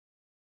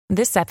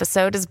This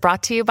episode is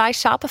brought to you by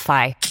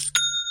Shopify.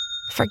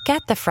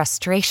 Forget the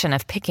frustration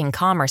of picking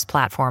commerce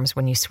platforms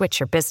when you switch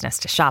your business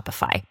to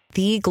Shopify,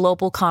 the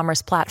global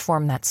commerce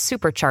platform that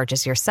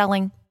supercharges your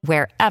selling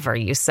wherever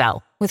you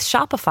sell. With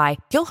Shopify,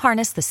 you'll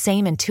harness the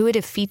same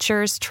intuitive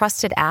features,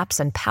 trusted apps,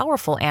 and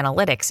powerful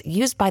analytics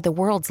used by the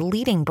world's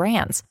leading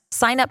brands.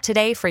 Sign up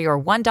today for your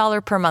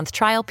 $1 per month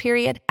trial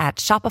period at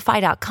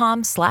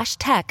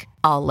shopify.com/tech,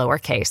 all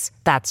lowercase.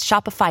 That's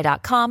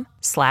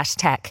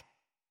shopify.com/tech.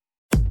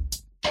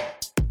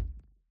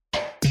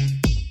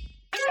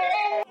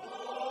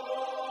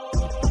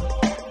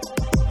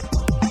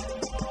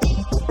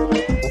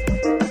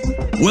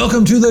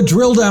 Welcome to the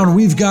Drill Down.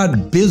 We've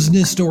got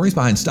business stories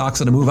behind stocks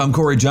on the move. I'm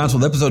Corey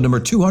Johnson with episode number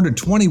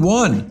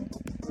 221.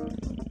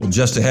 Well,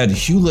 just ahead,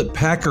 Hewlett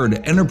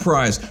Packard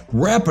Enterprise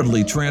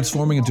rapidly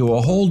transforming into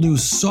a whole new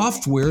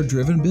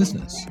software-driven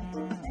business.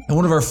 And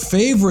one of our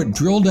favorite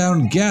Drill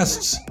Down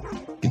guests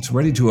gets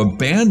ready to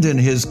abandon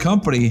his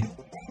company.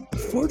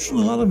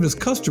 Fortunately, a lot of his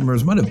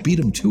customers might have beat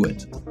him to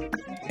it.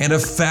 And a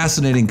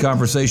fascinating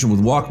conversation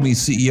with Walkme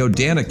CEO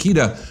Dan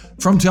Adika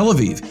from Tel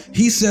Aviv.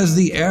 He says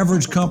the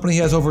average company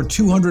has over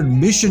 200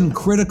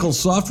 mission-critical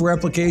software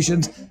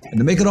applications, and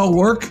to make it all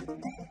work,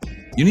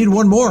 you need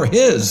one more,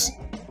 his.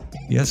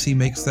 Yes, he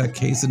makes that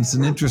case, and it's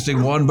an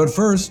interesting one, but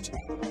first,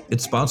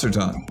 it's sponsor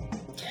time.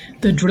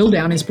 The Drill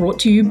Down is brought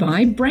to you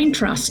by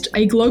Braintrust,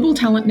 a global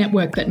talent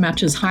network that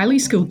matches highly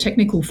skilled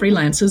technical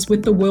freelancers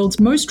with the world's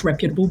most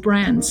reputable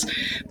brands.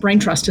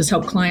 Braintrust has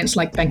helped clients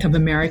like Bank of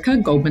America,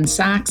 Goldman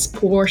Sachs,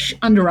 Porsche,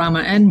 Under Armour,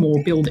 and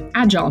more build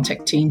agile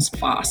tech teams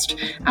fast,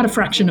 at a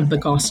fraction of the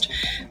cost.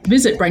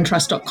 Visit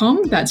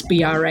braintrust.com, that's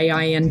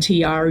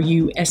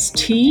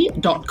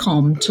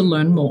BRAINTRUST.com, to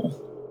learn more.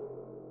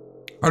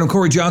 All right, I'm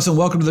Corey Johnson.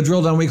 Welcome to the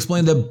Drill Down. We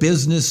explain the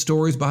business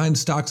stories behind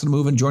stocks and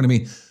move. And joining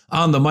me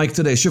on the mic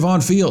today,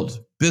 Siobhan Field,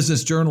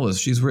 business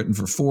journalist. She's written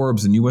for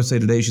Forbes and USA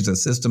Today. She's a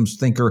systems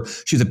thinker.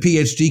 She's a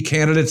PhD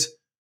candidate,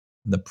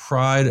 the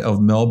pride of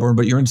Melbourne.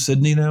 But you're in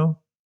Sydney now?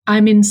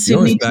 I'm in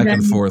Sydney. You're back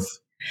and forth.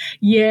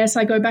 Yes,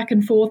 I go back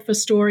and forth for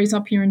stories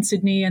up here in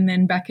Sydney and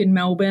then back in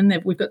Melbourne.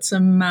 We've got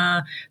some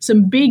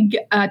big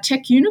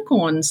tech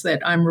unicorns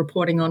that I'm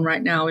reporting on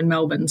right now in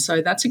Melbourne.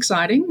 So that's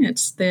exciting.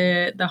 It's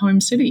the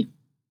home city.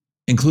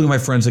 Including my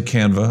friends at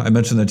Canva. I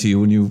mentioned that to you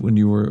when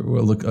you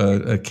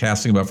were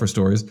casting about for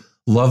stories.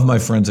 Love my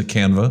friends at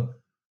Canva.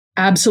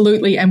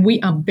 Absolutely. And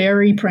we are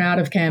very proud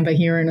of Canva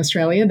here in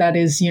Australia. That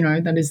is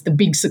the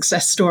big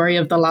success story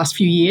of the last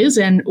few years.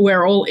 And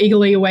we're all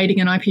eagerly awaiting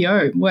an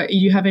IPO.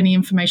 You have any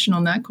information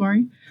on that,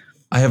 Corey?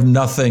 I have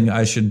nothing.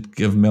 I should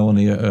give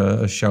Melanie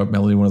a shout.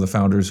 Melanie, one of the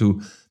founders,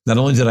 who not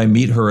only did I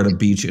meet her at a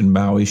beach in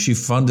Maui, she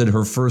funded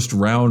her first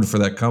round for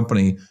that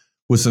company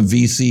with some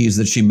VCs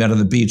that she met on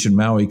the beach in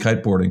Maui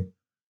kiteboarding.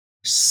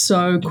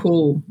 So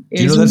cool.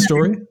 Do you know that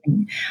story?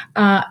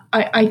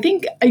 I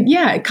think,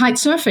 kite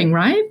surfing,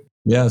 right?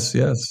 Yes.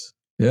 Yeah.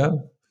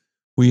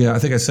 I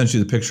think I sent you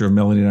the picture of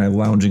Melanie and I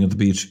lounging at the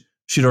beach.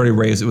 She'd already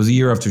raised, it was a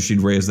year after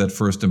she'd raised that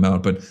first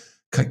amount, but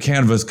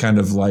Canva's kind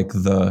of like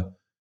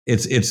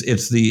it's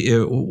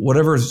the,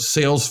 whatever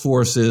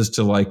Salesforce is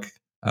to, like,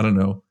 I don't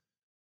know,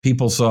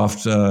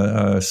 PeopleSoft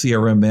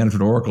CRM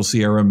management, Oracle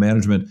CRM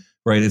management.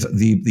 Right, it's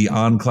the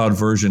on-cloud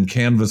version.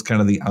 Canva's kind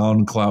of the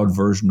on-cloud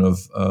version of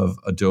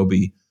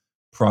Adobe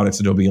products,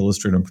 Adobe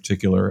Illustrator in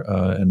particular,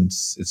 and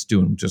it's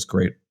doing just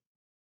great.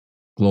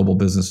 Global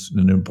business,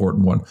 an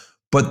important one.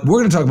 But we're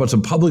going to talk about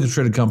some publicly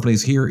traded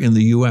companies here in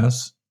the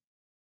U.S.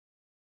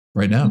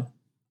 right now.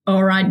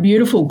 All right,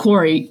 beautiful.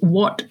 Corey,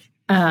 what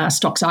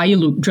stocks are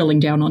you drilling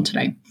down on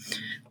today?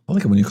 I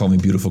like it when you call me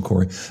beautiful,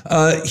 Corey.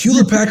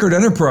 Hewlett Packard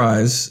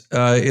Enterprise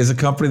is a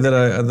company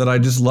that I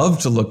just love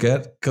to look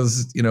at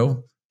because,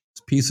 it's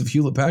a piece of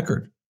Hewlett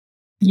Packard.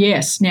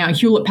 Yes. Now,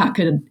 Hewlett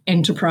Packard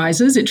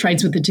Enterprises, it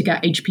trades with the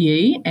ticker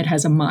HPE. It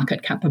has a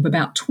market cap of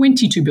about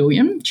 $22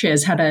 billion.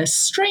 Shares had a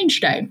strange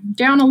day,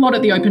 down a lot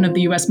at the open of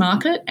the US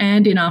market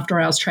and in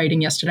after-hours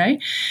trading yesterday.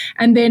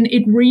 And then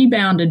it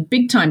rebounded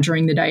big time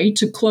during the day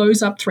to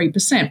close up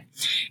 3%.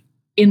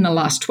 In the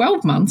last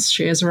 12 months,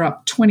 shares are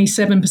up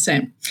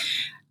 27%.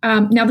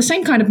 Now, the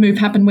same kind of move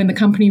happened when the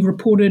company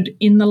reported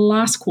in the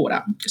last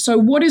quarter. So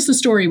what is the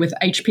story with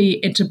HPE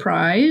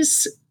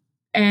Enterprise?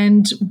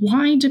 And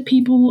why do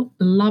people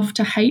love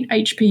to hate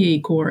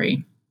HPE,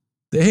 Corey?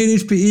 They hate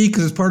HPE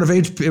because it's part of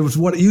HP. It was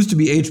what it used to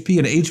be HP,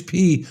 and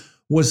HP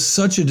was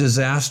such a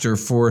disaster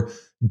for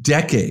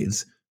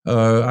decades.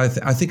 I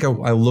think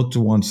I looked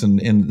once,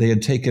 and they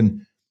had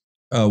taken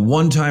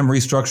one-time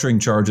restructuring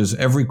charges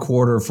every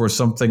quarter for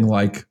something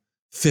like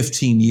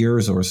 15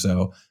 years or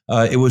so.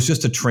 It was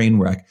just a train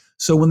wreck.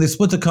 So when they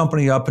split the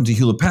company up into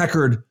Hewlett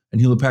Packard and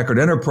Hewlett Packard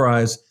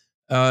Enterprise,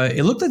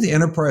 it looked like the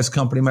enterprise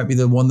company might be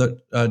the one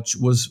that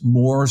was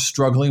more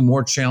struggling,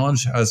 more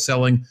challenged,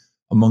 selling,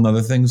 among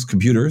other things,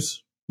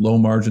 computers, low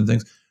margin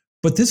things.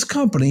 But this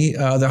company,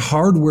 the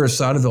hardware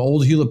side of the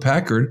old Hewlett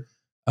Packard,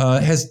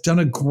 has done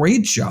a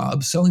great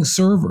job selling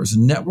servers,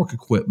 network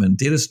equipment,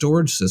 data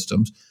storage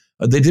systems.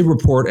 They did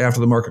report after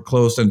the market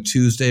closed on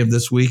Tuesday of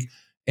this week.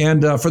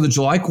 And for the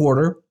July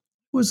quarter,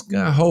 was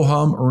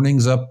ho-hum,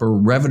 earnings up, or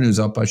revenues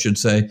up, I should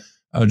say,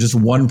 just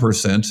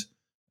 1%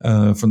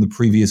 from the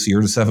previous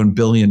year to $7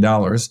 billion.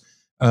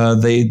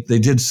 They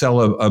did sell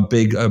a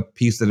big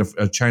piece that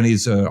a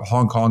Chinese,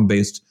 Hong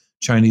Kong-based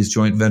Chinese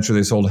joint venture.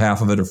 They sold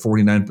half of it, or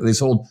 49.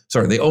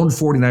 They owned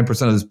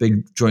 49% of this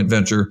big joint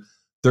venture.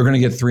 They're going to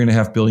get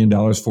 $3.5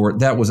 billion for it.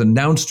 That was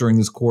announced during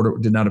this quarter.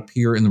 It did not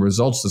appear in the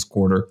results this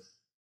quarter.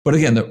 But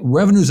again, the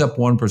revenue's up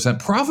 1%.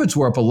 Profits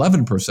were up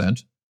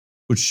 11%,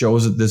 which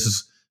shows that this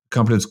is a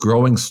company that's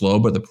growing slow,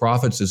 but the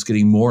profits is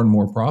getting more and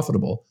more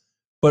profitable.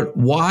 But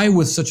why,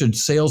 with such a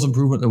sales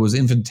improvement that was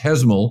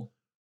infinitesimal,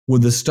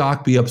 would the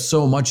stock be up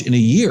so much in a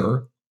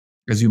year?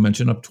 As you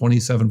mentioned, up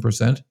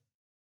 27%.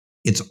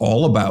 It's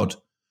all about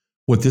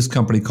what this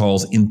company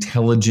calls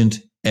Intelligent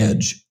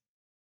Edge.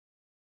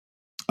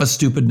 A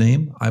stupid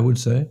name, I would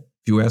say,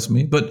 if you ask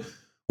me, but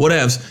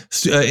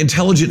whatevs.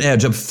 Intelligent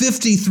Edge up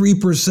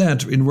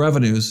 53% in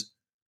revenues,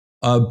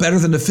 better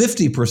than the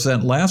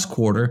 50% last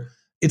quarter.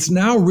 It's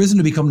now risen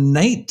to become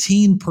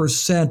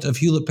 19% of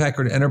Hewlett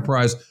Packard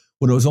Enterprise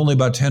when it was only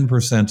about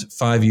 10%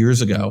 5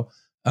 years ago.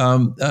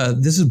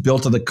 This is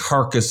built on the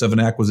carcass of an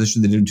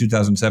acquisition they did in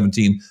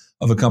 2017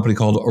 of a company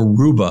called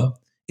Aruba.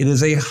 It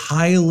is a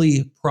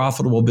highly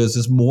profitable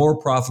business, more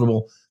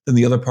profitable than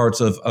the other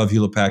parts of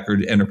Hewlett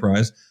Packard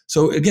Enterprise.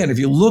 So again, if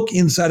you look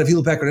inside of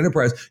Hewlett Packard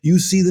Enterprise, you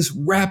see this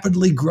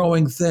rapidly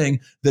growing thing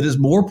that is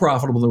more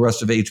profitable than the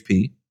rest of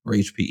HP or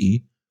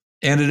HPE,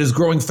 and it is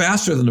growing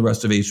faster than the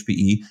rest of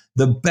HPE.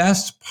 The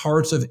best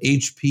parts of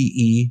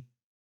HPE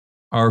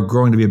are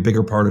growing to be a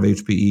bigger part of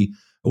HPE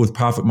with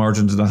profit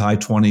margins in the high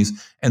 20s.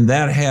 And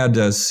that had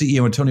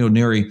CEO Antonio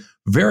Neri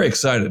very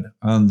excited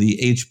on the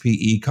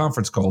HPE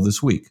conference call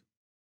this week.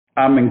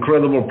 I'm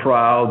incredibly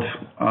proud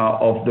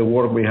of the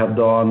work we have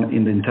done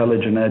in the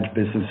Intelligent Edge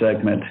business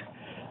segment.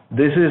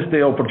 This is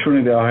the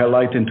opportunity I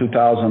highlighted in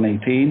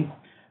 2018,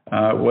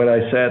 where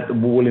I said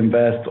we will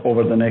invest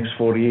over the next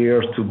 4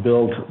 years to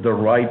build the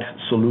right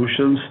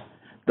solutions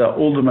that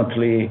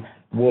ultimately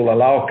will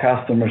allow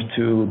customers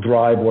to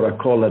drive what I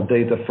call a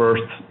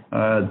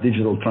data-first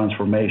digital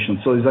transformation.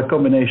 So it's a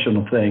combination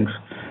of things.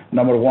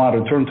 Number one,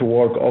 return to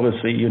work.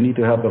 Obviously, you need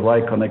to have the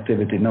right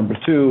connectivity. Number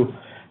two,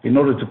 in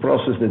order to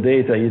process the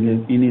data,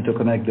 you need to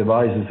connect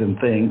devices and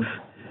things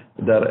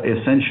that are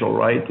essential,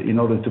 right, in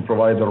order to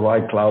provide the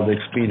right cloud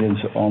experience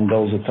on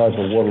those types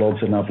of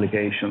workloads and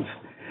applications.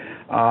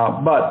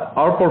 But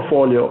our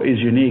portfolio is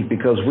unique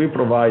because we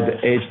provide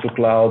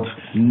edge-to-cloud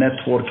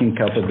networking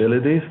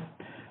capabilities.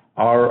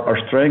 Our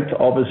strength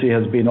obviously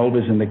has been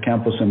always in the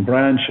campus and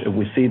branch.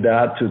 We see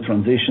that to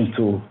transition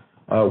to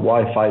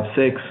Wi-Fi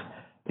 6.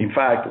 In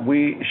fact,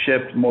 we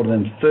shipped more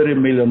than $30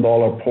 million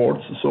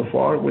ports so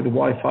far with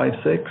Wi-Fi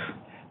 6.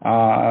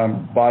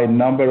 By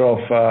number of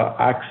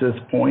access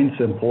points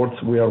and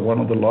ports, we are one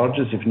of the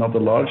largest, if not the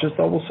largest,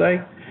 I will say.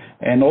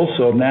 And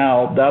also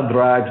now that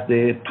drags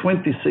the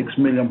 26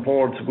 million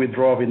ports we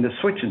drove in the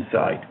switching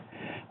side,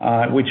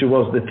 which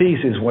was the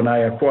thesis when I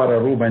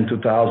acquired Aruba in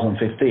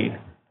 2015.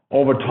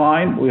 Over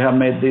time, we have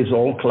made this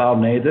all cloud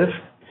native,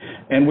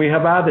 and we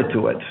have added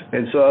to it.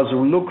 And so as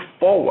we look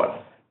forward,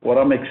 what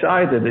I'm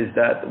excited is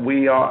that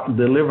we are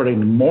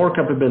delivering more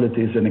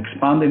capabilities and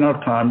expanding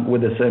our time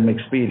with the same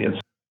experience.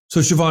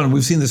 So Siobhan,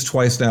 we've seen this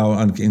twice now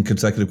in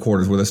consecutive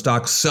quarters where the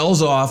stock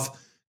sells off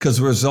because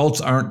the results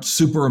aren't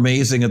super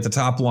amazing at the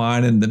top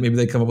line, and that maybe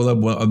they come up with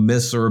a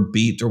miss or a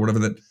beat or whatever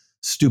that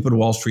stupid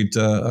Wall Street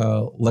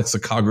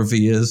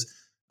lexicography is.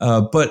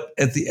 But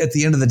at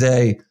the end of the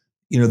day,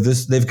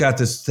 they've got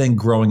this thing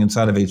growing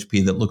inside of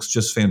HP that looks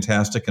just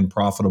fantastic and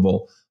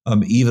profitable.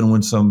 Even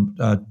when some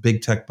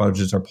big tech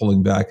budgets are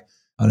pulling back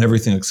on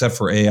everything except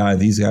for AI,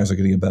 these guys are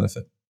getting a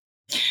benefit.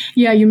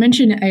 Yeah, you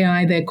mentioned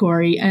AI there,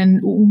 Corey. And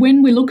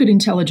when we look at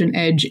Intelligent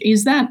Edge,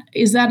 is that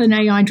an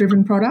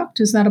AI-driven product?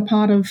 Is that a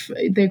part of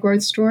their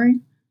growth story?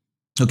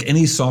 Look,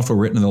 any software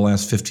written in the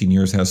last 15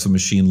 years has some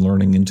machine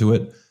learning into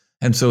it.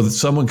 And so that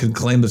someone can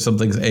claim that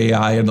something's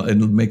AI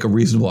and make a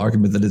reasonable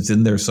argument that it's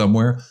in there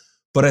somewhere.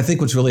 But I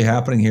think what's really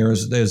happening here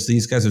is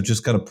these guys have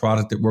just got a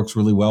product that works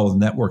really well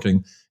with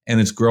networking, and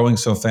it's growing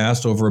so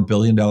fast, over $1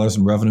 billion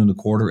in revenue in the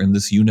quarter in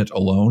this unit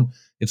alone.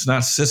 It's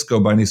not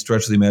Cisco by any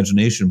stretch of the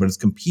imagination, but it's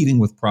competing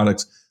with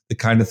products, the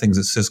kind of things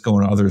that Cisco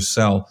and others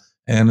sell,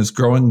 and it's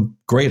growing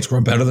great. It's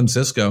growing better than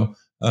Cisco.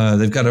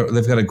 They've got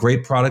a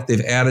great product.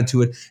 They've added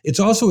to it. It's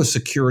also a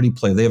security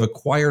play. They have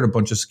acquired a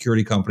bunch of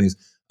security companies,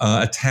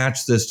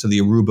 attached this to the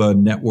Aruba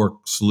network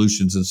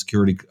solutions and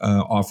security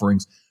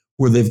offerings,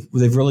 where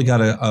they've really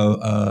got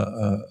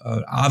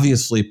a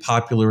obviously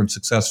popular and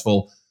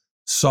successful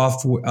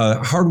software,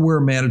 hardware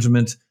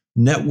management,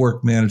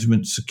 network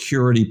management,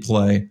 security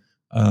play,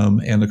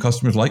 and the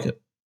customers like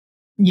it.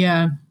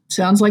 Yeah,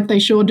 sounds like they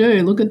sure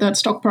do. Look at that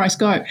stock price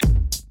go.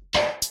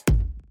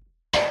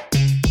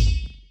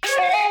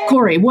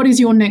 Corey, what is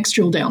your next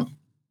drill down?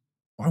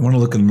 I want to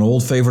look at an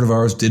old favorite of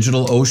ours,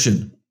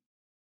 DigitalOcean.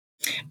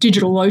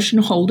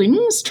 DigitalOcean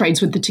Holdings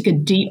trades with the ticker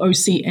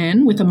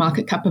DOCN with a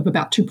market cap of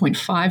about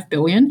 $2.5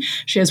 billion.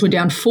 Shares were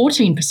down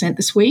 14%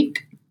 this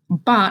week.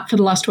 but for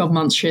the last 12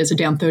 months, shares are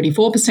down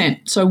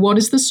 34%. So what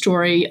is the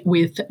story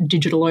with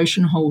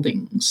DigitalOcean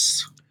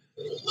Holdings?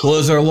 Well,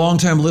 as our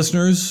longtime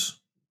listeners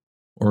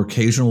or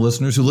occasional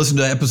listeners who listened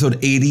to episode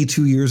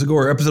 82 years ago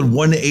or episode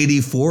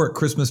 184 at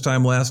Christmas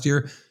time last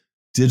year,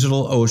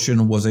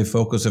 DigitalOcean was a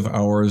focus of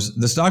ours.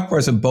 The stock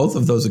price on both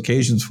of those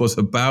occasions was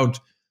about,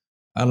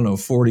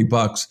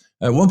 $40.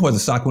 At one point, the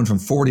stock went from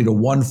 40 to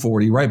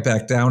 140, right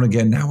back down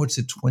again. Now it's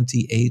at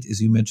 28,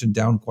 as you mentioned,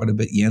 down quite a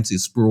bit. Yancey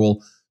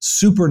Spruill,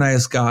 super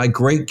nice guy,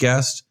 great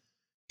guest.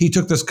 He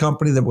took this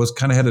company that was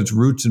kind of had its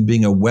roots in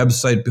being a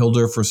website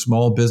builder for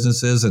small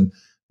businesses and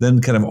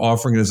then kind of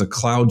offering it as a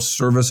cloud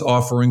service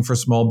offering for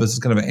small business,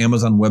 kind of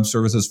Amazon Web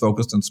Services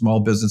focused on small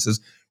businesses.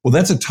 Well,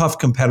 that's a tough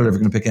competitor if you're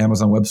going to pick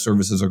Amazon Web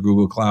Services or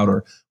Google Cloud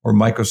or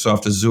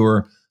Microsoft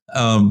Azure.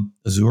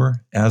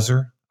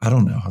 Azure? I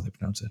don't know how they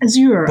pronounce it.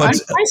 Azure. But,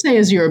 I say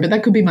Azure, but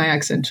that could be my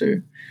accent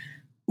too.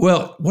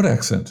 Well, what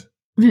accent?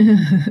 In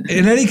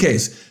any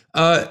case,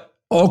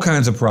 all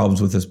kinds of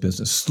problems with this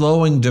business.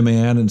 Slowing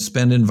demand and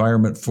spend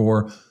environment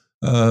for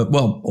a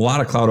lot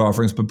of cloud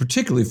offerings, but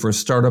particularly for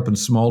startup and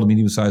small to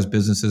medium-sized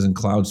businesses and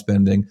cloud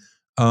spending.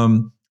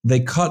 They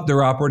cut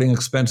their operating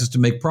expenses to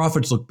make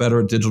profits look better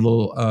at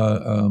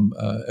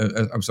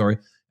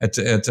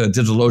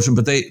DigitalOcean.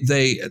 But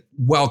they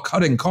while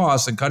cutting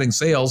costs and cutting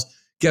sales,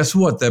 guess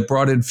what? That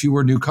brought in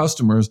fewer new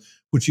customers,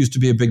 which used to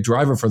be a big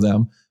driver for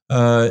them.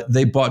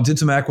 They did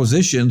some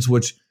acquisitions,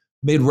 which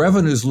made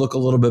revenues look a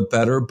little bit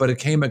better, but it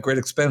came at great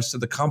expense to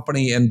the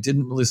company and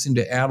didn't really seem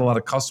to add a lot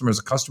of customers.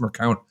 The customer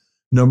count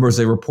numbers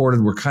they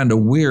reported were kind of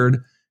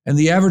weird. And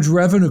the average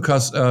revenue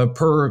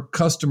per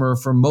customer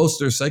for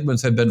most of their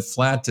segments had been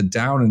flat to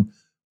down in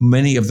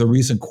many of the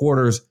recent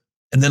quarters.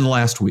 And then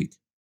last week,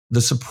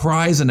 the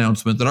surprise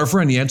announcement that our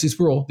friend Yancey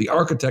Spruill, the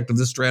architect of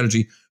this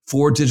strategy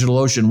for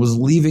DigitalOcean, was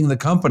leaving the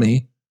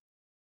company.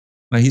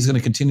 Now he's going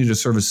to continue to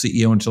serve as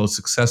CEO until a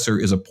successor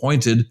is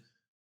appointed,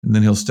 and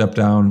then he'll step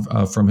down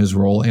from his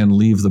role and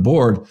leave the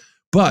board.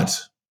 But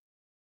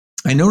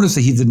I noticed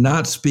that he did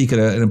not speak at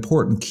an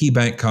important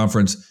KeyBank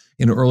conference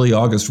in early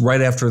August,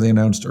 right after they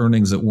announced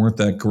earnings that weren't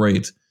that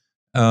great.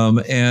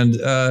 But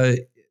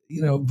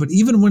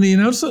even when he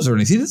announced those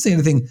earnings, he didn't say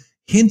anything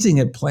hinting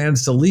at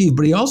plans to leave,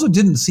 but he also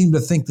didn't seem to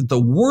think that the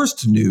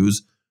worst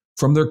news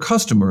from their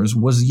customers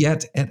was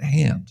yet at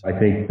hand. I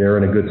think they're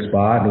in a good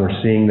spot, and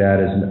we're seeing that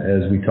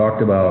as we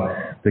talked about.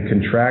 The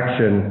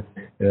contraction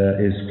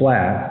is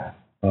flat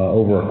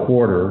over a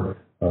quarter,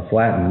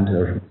 flattened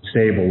or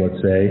stable, let's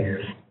say.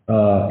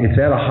 It's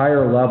at a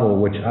higher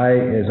level, which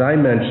as I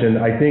mentioned,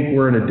 I think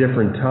we're in a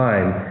different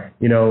time.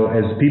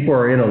 As people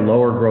are in a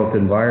lower growth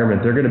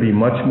environment, they're going to be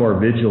much more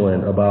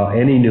vigilant about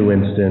any new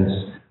instance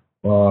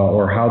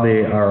or how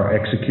they are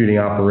executing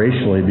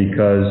operationally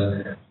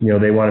because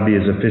they want to be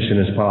as efficient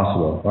as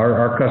possible.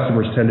 Our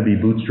customers tend to be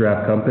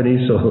bootstrap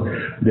companies, so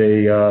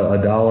a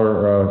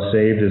dollar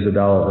saved is a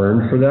dollar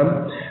earned for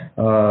them.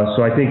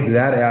 So I think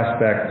that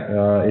aspect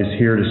is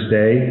here to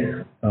stay.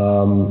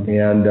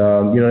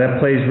 That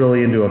plays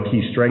really into a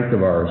key strength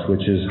of ours,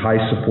 which is high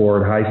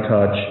support, high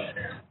touch.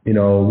 We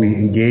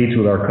engage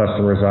with our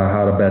customers on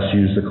how to best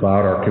use the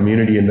cloud. Our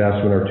community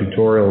investment, our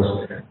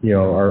tutorials,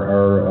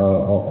 are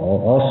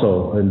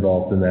also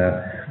involved in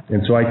that.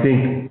 And so I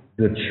think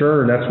the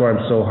churn, that's why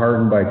I'm so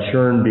heartened by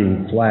churn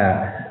being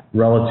flat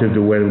relative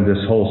to when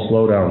this whole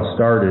slowdown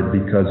started,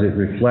 because it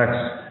reflects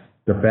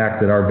the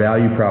fact that our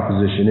value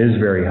proposition is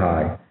very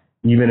high.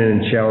 Even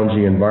in a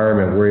challenging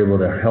environment, we're able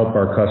to help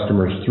our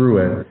customers through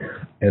it,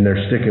 and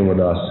they're sticking with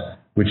us,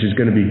 which is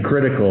going to be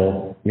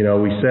critical.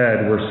 We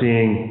said we're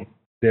seeing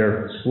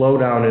their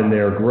slowdown in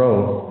their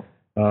growth.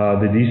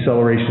 The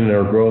deceleration in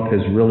their growth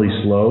has really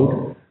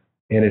slowed,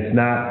 and it's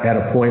not at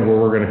a point where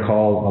we're going to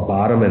call a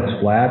bottom. It's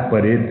flat,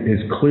 but it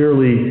is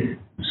clearly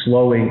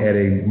slowing at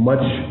a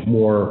much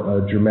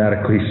more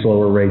dramatically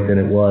slower rate than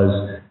it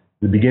was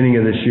the beginning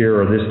of this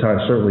year or this time,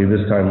 certainly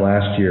this time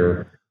last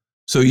year.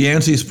 So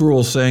Yancey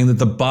Spruill saying that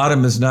the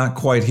bottom is not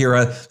quite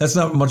here. That's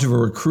not much of a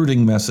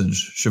recruiting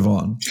message,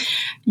 Siobhan.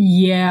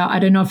 Yeah, I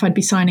don't know if I'd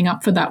be signing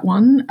up for that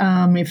one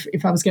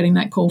if I was getting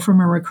that call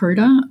from a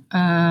recruiter.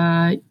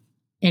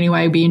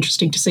 Anyway, it'd be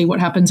interesting to see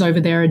what happens over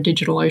there at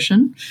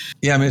DigitalOcean.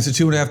 Yeah, it's a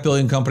 $2.5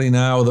 billion company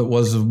now that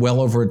was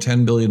well over a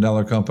 $10 billion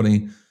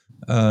company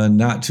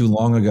not too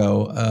long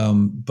ago.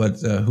 But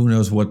who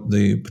knows what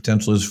the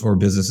potential is for a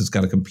business that's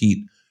got to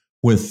compete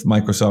with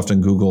Microsoft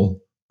and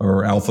Google,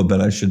 or Alphabet,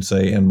 I should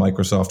say, and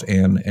Microsoft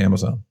and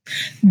Amazon.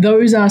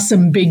 Those are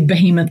some big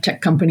behemoth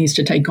tech companies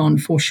to take on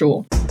for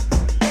sure.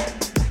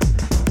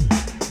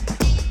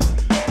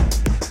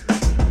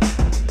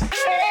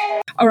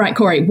 All right,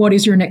 Corey, what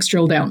is your next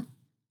drill down?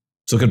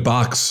 Let's look at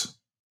Box.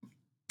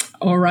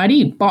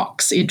 Alrighty,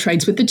 Box. It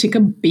trades with the ticker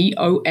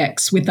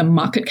BOX with a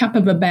market cap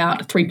of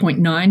about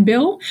 3.9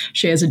 bill.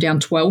 Shares are down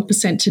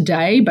 12%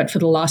 today, but for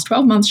the last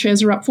 12 months,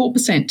 shares are up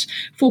 4%.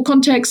 For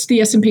context,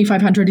 the S&P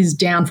 500 is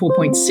down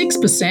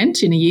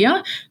 4.6% in a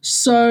year.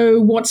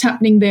 So what's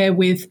happening there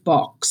with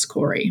Box,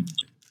 Corey?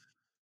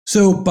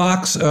 So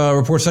Box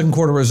reports second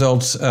quarter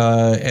results,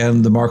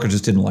 and the market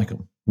just didn't like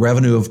them.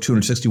 Revenue of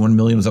 $261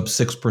 million was up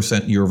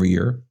 6% year over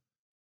year.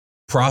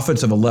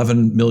 Profits of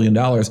 $11 million.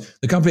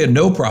 The company had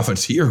no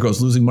profits a year ago,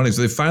 was losing money.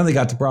 So they finally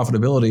got to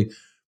profitability.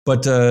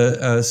 But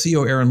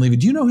CEO Aaron Levy,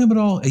 do you know him at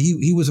all?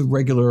 He was a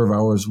regular of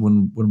ours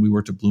when we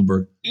worked at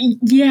Bloomberg.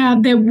 Yeah,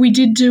 we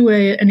did do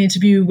an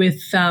interview with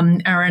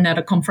Aaron at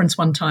a conference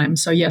one time.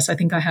 So yes, I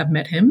think I have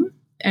met him.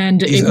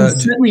 And it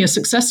was certainly a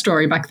success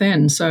story back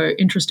then. So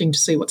interesting to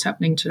see what's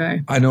happening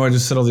today. I know I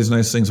just said all these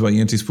nice things about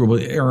Yancey Spruill,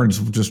 but Aaron's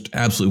just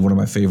absolutely one of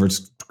my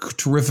favorites.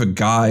 Terrific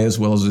guy, as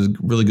well as a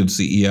really good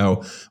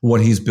CEO.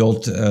 What he's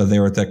built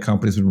there at that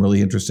company has been really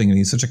interesting. And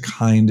he's such a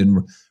kind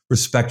and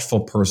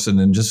respectful person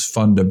and just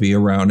fun to be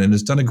around, and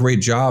has done a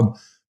great job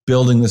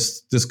building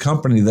this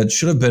company that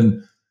should have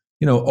been,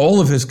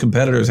 all of his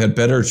competitors had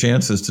better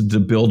chances to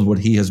build what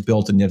he has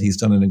built, and yet he's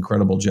done an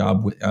incredible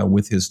job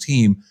with his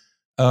team.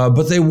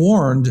 But they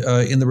warned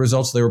in the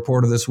results they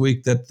reported this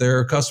week that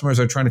their customers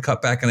are trying to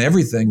cut back on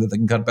everything that they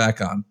can cut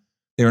back on.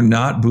 They are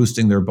not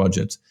boosting their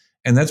budgets.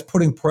 And that's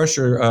putting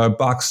pressure,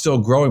 Box still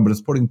growing, but it's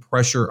putting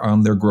pressure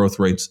on their growth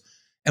rates.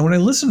 And when I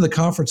listened to the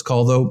conference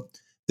call, though,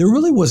 there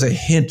really was a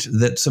hint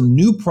that some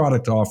new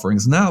product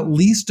offerings, not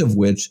least of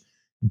which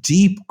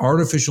deep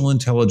artificial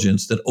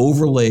intelligence that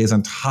overlays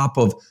on top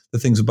of the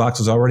things that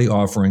Box is already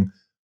offering,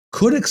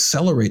 could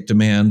accelerate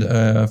demand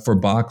for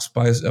Box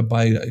by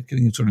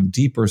getting sort of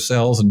deeper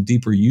sells and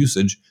deeper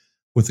usage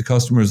with the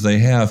customers they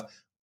have.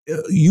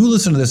 You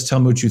listen to this, tell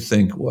me what you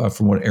think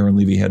from what Aaron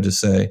Levy had to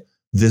say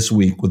this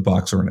week with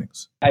Box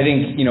earnings. I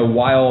think,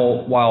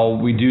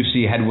 while we do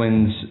see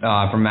headwinds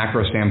from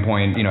macro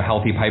standpoint,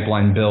 healthy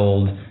pipeline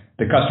build,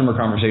 the customer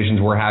conversations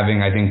we're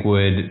having, I think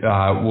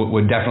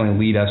would definitely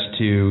lead us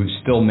to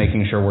still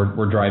making sure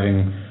we're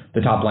driving the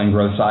top line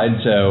growth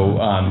side.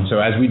 So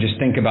as we just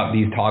think about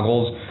these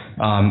toggles,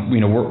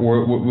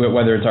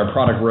 whether it's our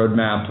product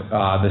roadmap,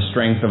 the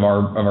strength of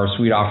our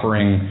suite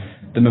offering,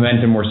 the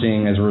momentum we're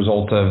seeing as a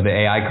result of the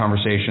AI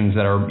conversations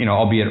that are,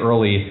 albeit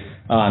early,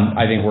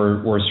 I think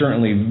we're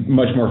certainly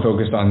much more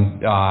focused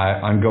on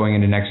going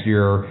into next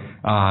year,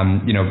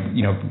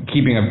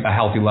 keeping a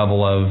healthy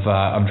level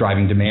of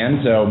driving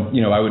demand. So,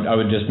 I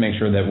would just make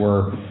sure that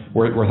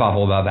we're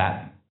thoughtful about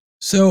that.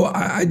 So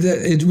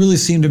it really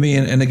seemed to me,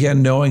 and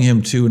again, knowing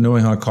him too,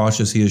 knowing how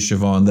cautious he is,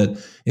 Siobhan,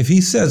 that if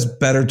he says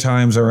better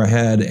times are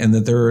ahead and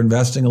that they're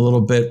investing a little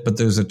bit, but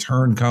there's a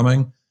turn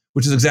coming,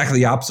 which is exactly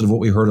the opposite of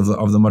what we heard of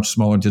the much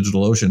smaller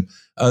DigitalOcean,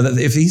 that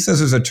if he says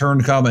there's a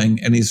turn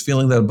coming and he's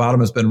feeling that the bottom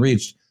has been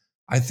reached,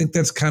 I think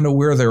that's kind of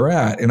where they're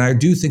at. And I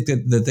do think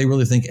that they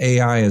really think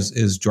AI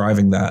is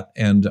driving that.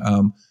 And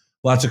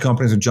lots of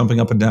companies are jumping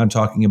up and down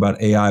talking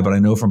about AI, but I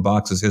know from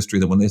Box's history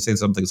that when they say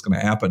something's going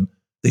to happen,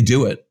 they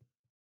do it.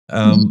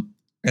 And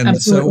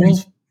Absolutely.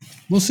 so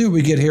we'll see what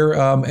we get here.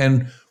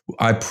 And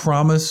I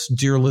promise,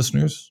 dear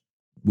listeners,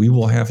 we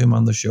will have him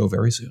on the show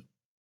very soon.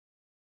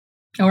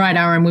 All right,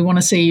 Aaron, we want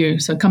to see you.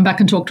 So come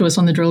back and talk to us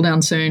on the drill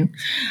down soon.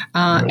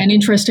 And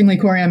interestingly,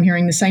 Corey, I'm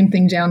hearing the same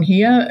thing down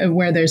here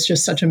where there's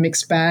just such a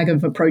mixed bag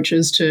of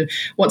approaches to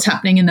what's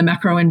happening in the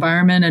macro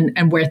environment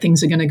and where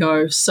things are going to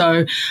go.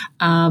 So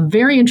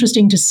very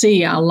interesting to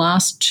see our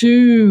last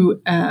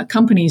two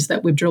companies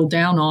that we've drilled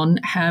down on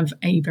have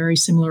a very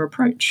similar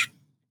approach.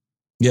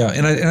 Yeah,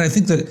 and I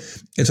think that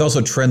it's also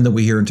a trend that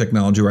we hear in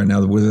technology right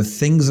now, where the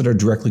things that are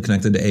directly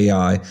connected to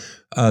AI,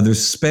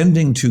 there's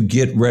spending to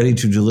get ready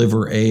to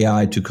deliver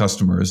AI to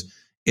customers.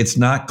 It's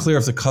not clear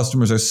if the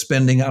customers are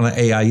spending on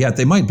AI yet.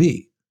 They might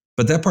be,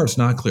 but that part's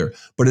not clear.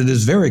 But it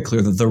is very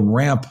clear that the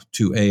ramp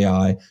to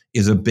AI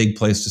is a big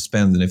place to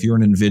spend. And if you're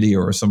an NVIDIA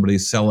or somebody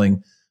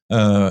selling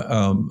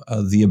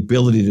the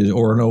ability to,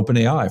 or an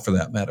OpenAI for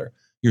that matter,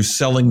 you're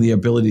selling the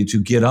ability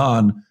to get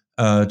on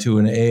to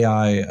an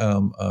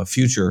AI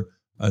future.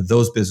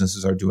 Those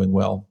businesses are doing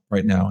well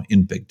right now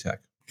in big tech.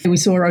 We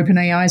saw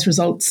OpenAI's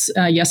results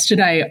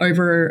yesterday,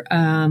 over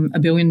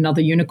 $1 billion, another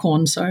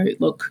unicorn. So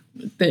look,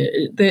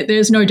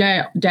 there's no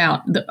doubt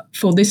that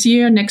for this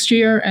year, next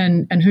year,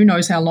 and who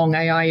knows how long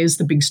AI is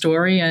the big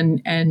story.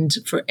 And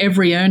for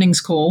every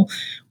earnings call,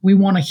 we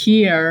want to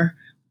hear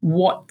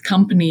what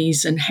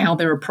companies and how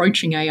they're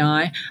approaching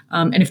AI.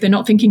 And if they're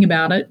not thinking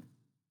about it,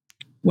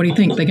 what do you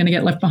think? They're going to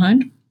get left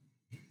behind?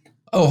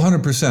 Oh,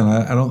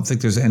 100%. I don't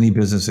think there's any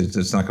business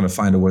that's not going to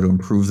find a way to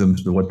improve them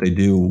to what they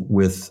do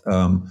with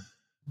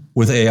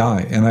AI.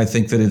 And I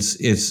think that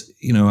it's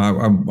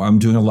I'm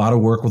doing a lot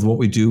of work with what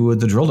we do with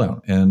the Drill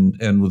Down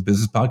and with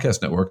Business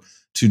Podcast Network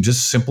to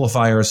just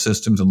simplify our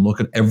systems and look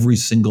at every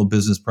single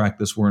business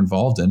practice we're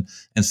involved in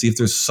and see if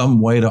there's some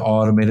way to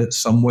automate it,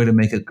 some way to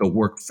make it go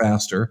work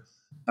faster.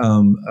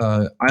 I'm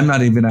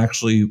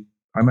actually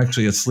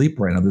asleep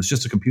right now. There's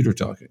just a computer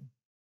talking.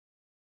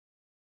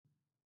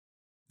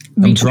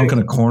 I'm drunk in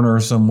a corner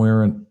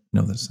somewhere. And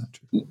no, that's not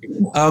true.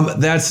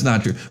 That's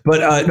not trure.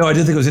 But no, I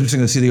did think it was interesting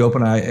to see the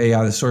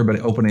OpenAI, the story about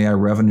OpenAI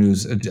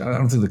revenues. I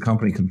don't think the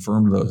company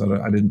confirmed those.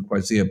 I didn't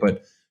quite see it,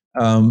 but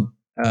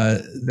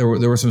there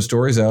were some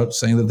stories out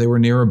saying that they were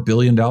near $1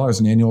 billion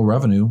in annual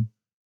revenue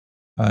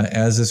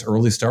as this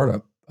early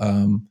startup.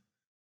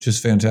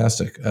 Just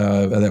fantastic.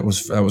 That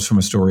was from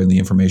a story in the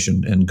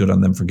information, and good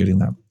on them for getting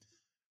that.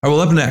 All right,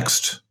 well, up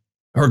next,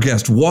 our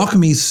guest,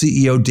 Walkme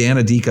CEO Dan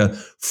Adika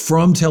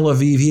from Tel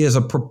Aviv. He has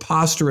a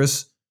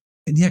preposterous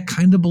and yet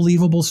kind of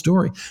believable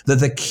story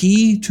that the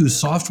key to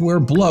software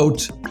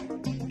bloat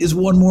is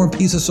one more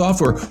piece of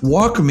software,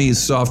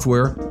 Walkme's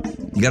software.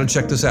 You got to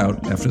check this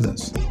out after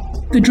this.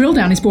 The Drill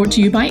Down is brought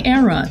to you by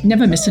Era.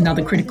 Never miss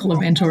another critical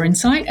event or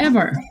insight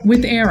ever.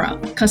 With Era,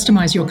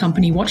 customize your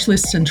company watch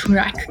lists and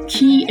track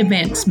key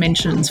events,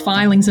 mentions,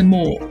 filings, and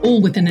more,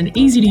 all within an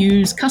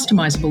easy-to-use,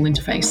 customizable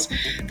interface.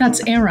 That's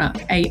Era,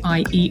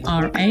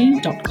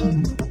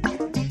 AIERA.com.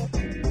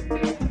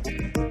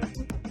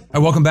 Hi,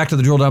 welcome back to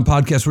the Drill Down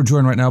Podcast. We're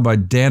joined right now by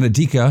Dan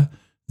Adika,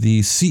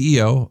 the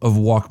CEO of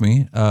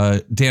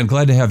Walkme. Dan,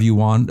 glad to have you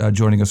on,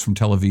 joining us from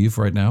Tel Aviv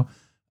right now.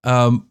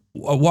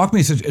 Walkme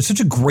is such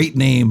a great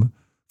name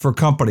for a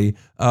company.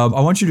 I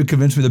want you to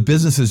convince me the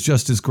business is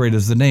just as great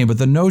as the name, but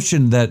the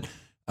notion that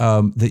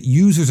that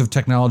users of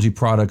technology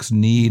products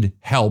need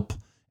help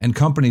and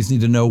companies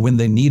need to know when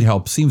they need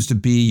help seems to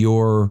be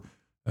your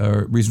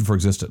reason for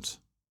existence.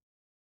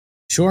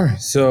 Sure.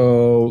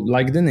 So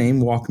like the name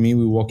Walkme,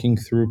 we're walking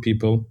through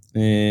people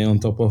on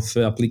top of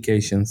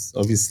applications.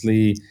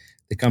 Obviously,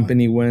 the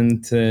company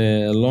went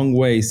a long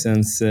way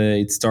since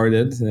it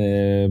started.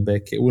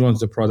 We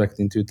launched the product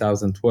in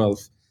 2012.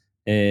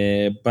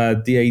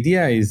 But the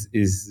idea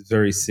is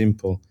very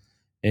simple.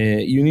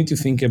 You need to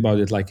think about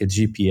it like a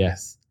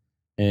GPS.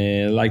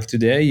 Like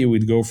today, you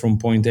would go from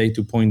point A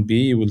to point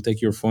B. You will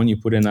take your phone, you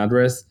put an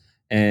address,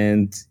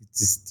 and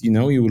just, you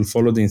will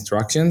follow the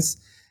instructions.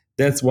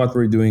 That's what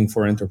we're doing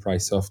for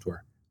enterprise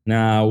software.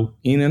 Now,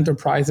 in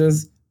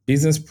enterprises,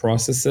 business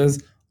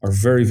processes are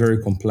very, very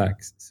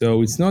complex.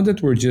 So it's not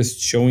that we're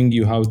just showing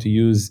you how to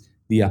use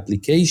the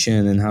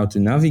application and how to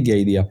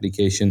navigate the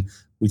application,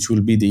 which will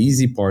be the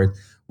easy part.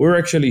 We're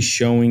actually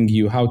showing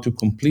you how to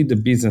complete the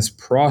business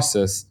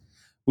process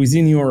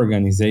within your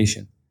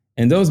organization.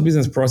 And those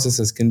business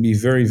processes can be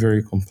very,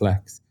 very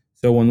complex.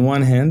 So on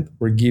one hand,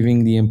 we're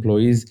giving the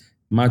employees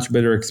much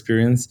better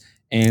experience.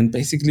 And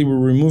basically, we're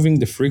removing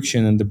the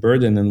friction and the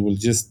burden, and we'll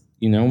just,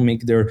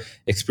 make their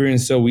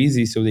experience so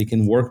easy so they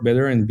can work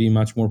better and be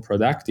much more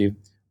productive.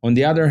 On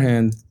the other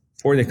hand,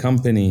 for the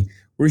company,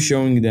 we're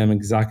showing them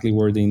exactly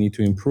where they need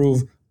to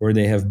improve, where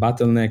they have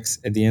bottlenecks.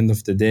 At the end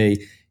of the day,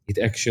 it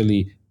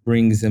actually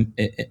brings a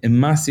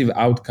massive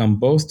outcome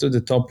both to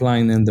the top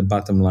line and the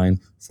bottom line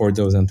for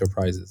those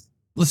enterprises.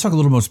 Let's talk a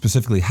little more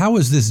specifically. How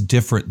is this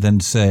different than,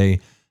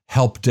 say,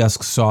 help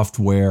desk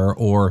software,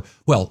 or,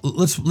 well,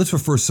 let's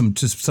refer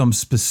to some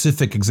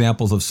specific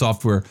examples of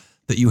software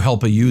that you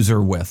help a user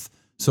with.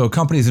 So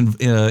companies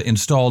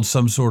installed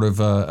some sort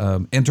of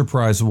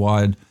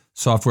enterprise-wide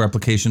software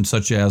application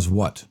such as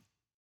what?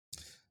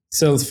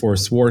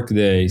 Salesforce,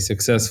 Workday,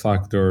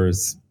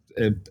 SuccessFactors,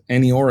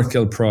 any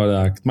Oracle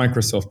product,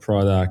 Microsoft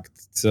product.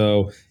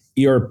 So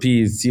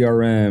ERPs,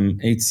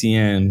 CRM,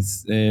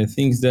 HCMs,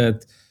 things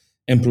that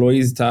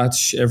employees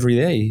touch every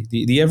day.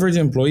 The average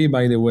employee,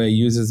 by the way,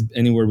 uses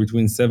anywhere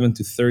between 7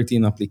 to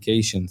 13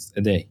 applications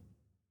a day.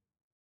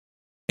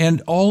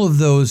 And all of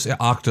those,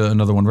 Okta,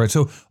 another one, right?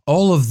 So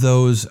all of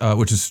those,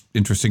 which is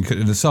interesting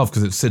in itself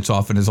because it sits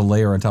off and is a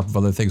layer on top of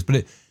other things,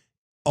 but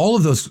all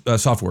of those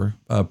software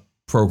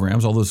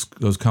programs, all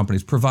those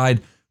companies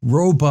provide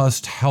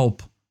robust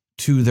help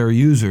to their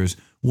users.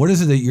 What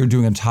is it that you're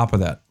doing on top of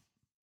that?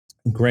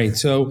 Great.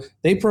 So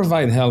they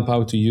provide help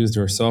how to use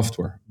their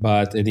software.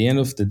 But at the end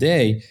of the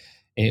day,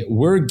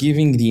 we're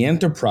giving the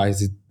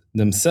enterprise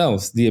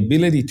themselves the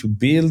ability to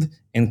build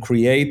and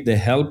create the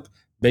help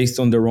based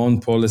on their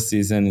own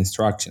policies and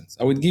instructions.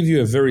 I would give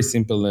you a very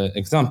simple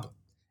example.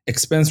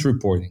 Expense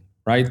reporting,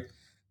 right?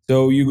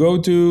 So you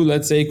go to,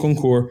 let's say,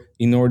 Concur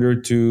in order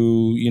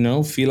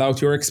to, fill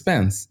out your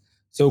expense.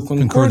 So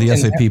Concur, the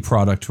SAP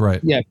product,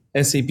 right? Yeah,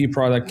 SAP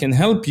product can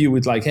help you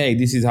with like, hey,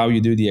 this is how you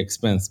do the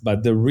expense.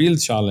 But the real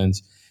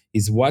challenge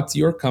is what's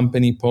your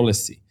company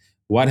policy?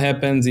 What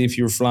happens if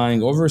you're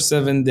flying over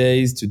 7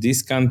 days to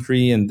this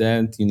country and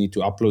then you need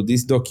to upload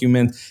this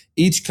document?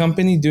 Each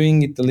company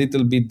doing it a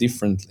little bit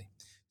differently.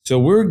 So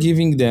we're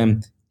giving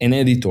them an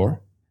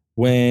editor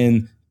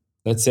when,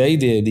 let's say,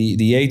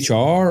 the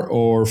HR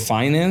or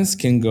finance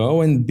can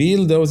go and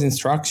build those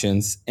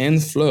instructions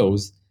and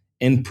flows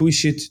and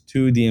push it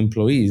to the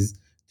employees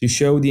to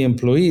show the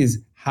employees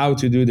how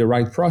to do the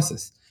right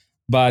process.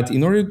 But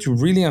in order to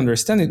really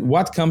understand it,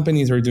 what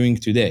companies are doing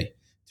today?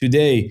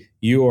 Today,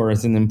 you are,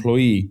 as an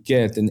employee,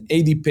 get an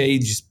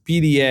 80-page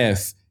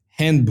PDF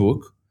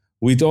handbook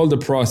with all the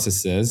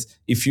processes.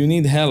 If you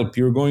need help,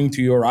 you're going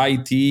to your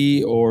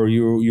IT or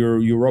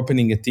you're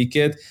opening a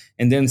ticket,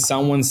 and then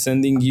someone's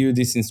sending you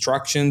this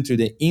instruction to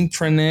the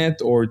intranet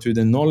or to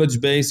the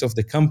knowledge base of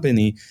the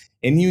company,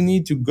 and you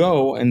need to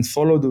go and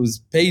follow those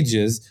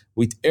pages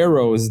with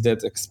arrows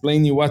that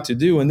explain you what to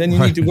do, and then you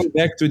need to go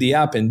back to the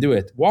app and do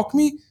it.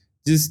 Walkme,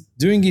 just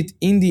doing it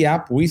in the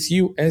app with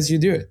you as you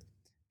do it.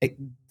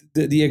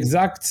 The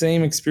exact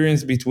same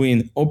experience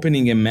between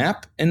opening a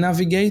map and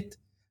navigate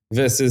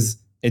versus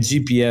a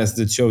GPS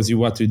that shows you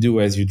what to do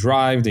as you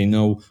drive. They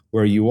know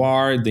where you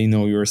are. They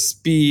know your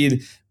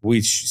speed,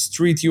 which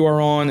street you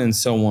are on, and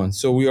so on.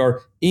 So we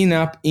are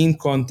in-app, in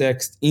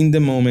context, in the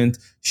moment,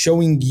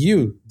 showing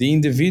you, the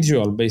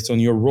individual, based on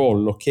your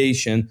role,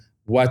 location,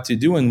 what to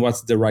do and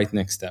what's the right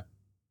next step.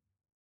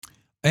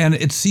 And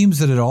it seems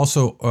that it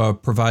also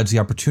provides the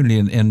opportunity,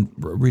 and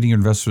reading your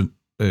investment,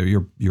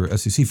 your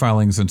SEC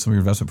filings and some of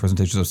your investment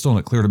presentations are still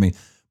not clear to me,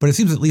 but it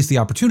seems at least the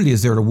opportunity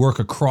is there to work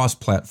across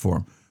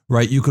platform,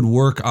 right? You could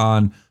work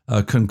on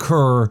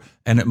Concur,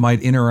 and it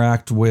might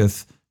interact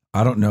with,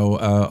 I don't know,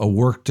 a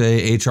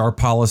Workday HR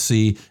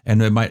policy,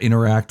 and it might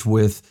interact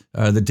with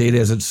the data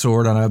as it's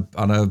stored on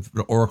a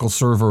Oracle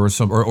server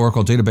or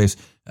Oracle database.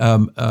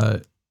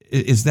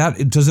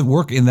 Does it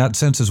work in that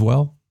sense as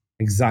well?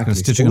 Exactly. Kind of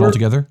stitching it all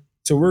together?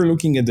 So we're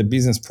looking at the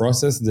business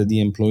process that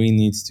the employee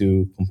needs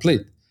to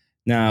complete.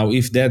 Now,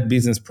 if that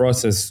business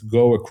process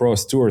go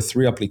across 2 or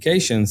 3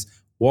 applications,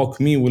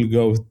 Walkme will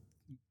go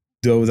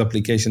those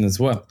applications as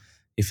well.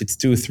 If it's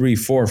 2, 3,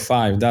 4,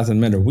 5, doesn't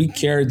matter. We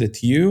care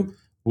that you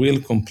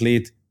will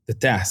complete the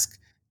task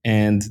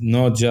and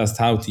not just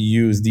how to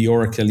use the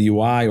Oracle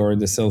UI or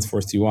the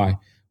Salesforce UI.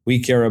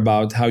 We care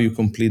about how you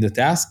complete the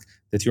task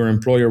that your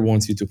employer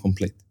wants you to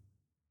complete.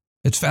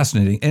 It's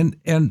fascinating.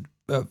 And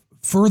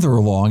further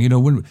along,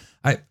 when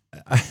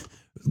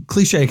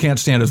cliche I can't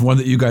stand is one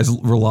that you guys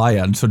rely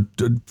on. So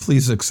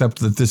please accept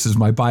that this is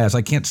my bias.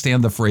 I can't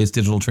stand the phrase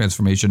digital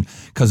transformation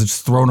because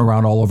it's thrown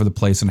around all over the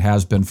place and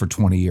has been for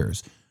 20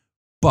 years.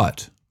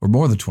 Or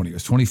more than 20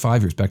 years,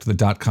 25 years, back to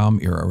the .com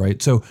era,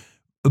 right? So,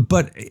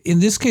 but in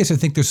this case, I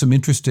think there's some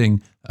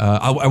interesting,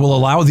 I will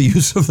allow the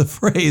use of the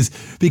phrase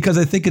because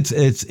I think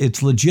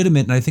it's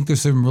legitimate. And I think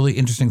there's some really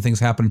interesting things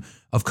happen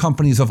of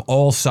companies of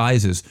all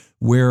sizes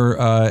where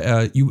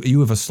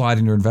you have a slide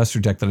in your investor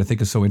deck that I think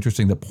is so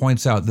interesting that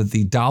points out that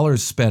the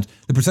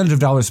percentage of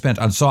dollars spent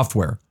on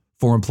software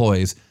for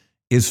employees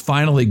is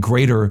finally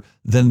greater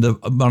than the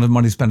amount of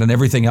money spent on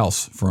everything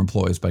else for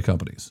employees by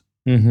companies.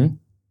 Mm-hmm.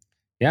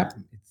 Yeah,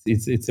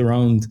 it's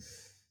around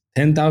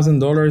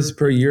 $10,000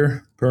 per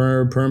year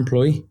per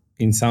employee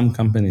in some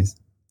companies.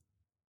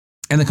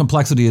 And the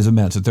complexity is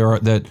immense.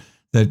 That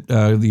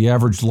the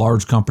average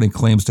large company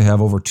claims to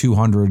have over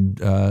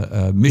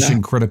 200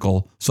 mission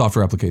critical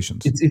software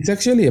applications. It's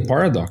actually a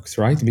paradox,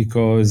 right?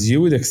 Because you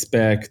would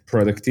expect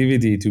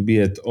productivity to be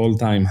at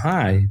all-time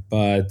high,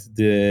 but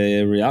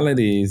the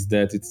reality is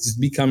that it's just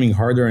becoming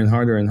harder and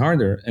harder and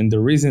harder. And the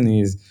reason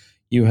is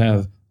you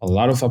have a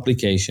lot of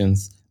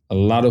applications, a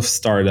lot of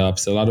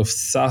startups, a lot of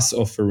SaaS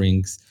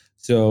offerings.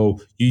 So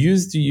you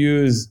used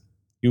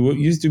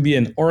to be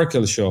an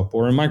Oracle shop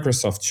or a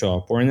Microsoft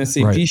shop or an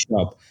SAP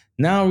shop.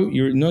 Now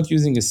you're not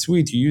using a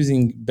suite, you're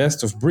using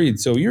best of breed.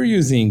 So you're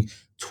using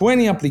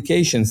 20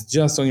 applications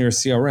just on your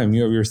CRM.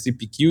 You have your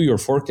CPQ, your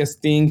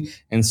forecasting,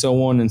 and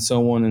so on and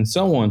so on and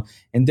so on.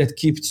 And that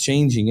keeps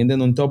changing. And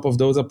then on top of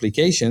those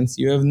applications,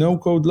 you have no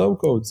code, low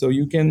code. So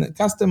you can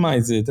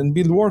customize it and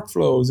build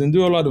workflows and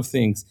do a lot of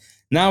things.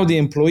 Now the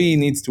employee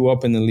needs to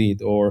open a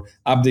lead or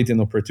update an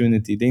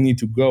opportunity. They need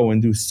to go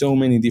and do so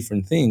many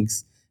different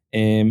things.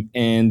 And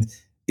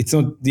it's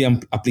not the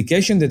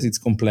application that it's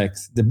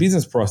complex. The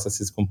business process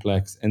is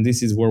complex. And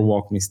this is where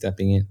Walkme is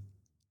stepping in.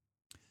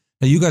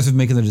 Now you guys have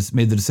made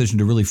the decision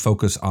to really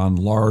focus on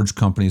large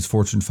companies,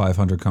 Fortune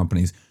 500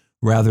 companies,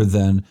 rather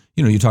than,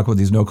 you talk about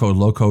these no-code,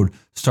 low-code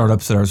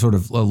startups that are sort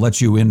of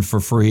let you in for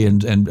free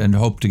and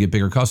hope to get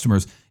bigger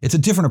customers. It's a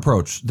different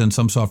approach than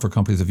some software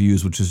companies have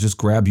used, which is just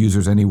grab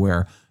users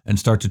anywhere and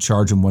start to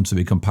charge them once they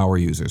become power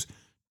users.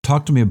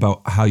 Talk to me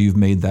about how you've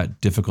made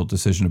that difficult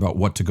decision about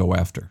what to go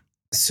after.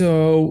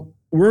 So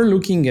we're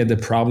looking at the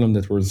problem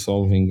that we're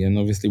solving, and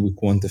obviously we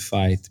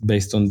quantify it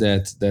based on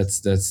that.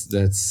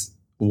 That's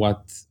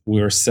what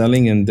we're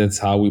selling, and that's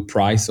how we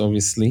price,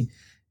 obviously.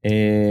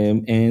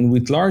 And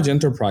with large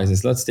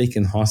enterprises, let's take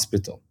in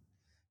hospital,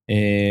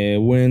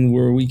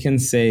 where we can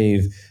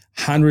save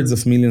hundreds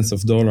of millions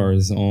of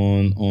dollars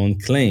on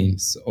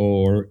claims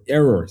or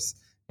errors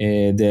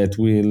that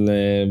will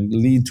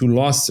lead to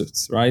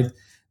lawsuits, right?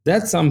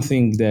 That's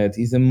something that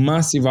is a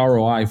massive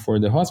ROI for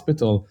the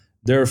hospital,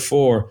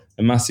 therefore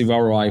a massive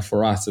ROI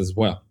for us as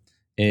well,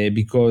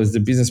 because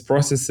the business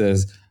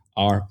processes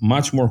are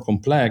much more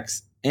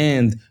complex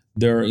and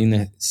they're in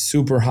a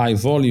super high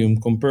volume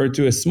compared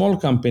to a small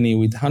company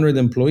with 100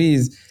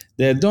 employees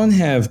that don't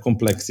have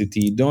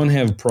complexity, don't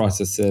have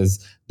processes,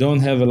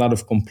 don't have a lot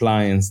of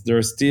compliance.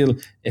 They're still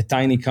a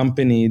tiny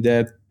company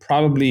that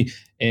probably,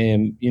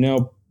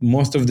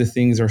 most of the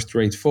things are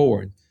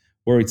straightforward.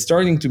 Where it's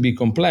starting to be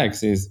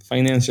complex is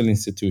financial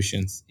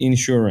institutions,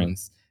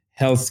 insurance,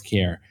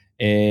 healthcare,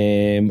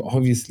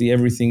 obviously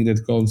everything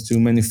that goes to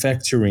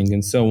manufacturing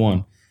and so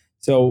on.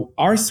 So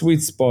our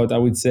sweet spot, I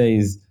would say,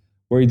 is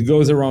where it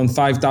goes around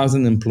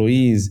 5,000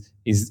 employees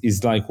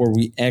is like where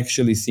we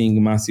actually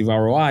seeing massive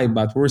ROI,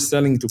 but we're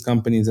selling to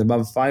companies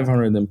above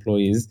 500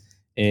 employees.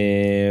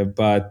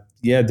 But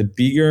yeah, the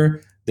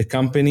bigger the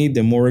company,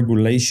 the more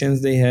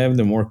regulations they have,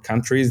 the more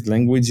countries,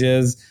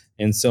 languages,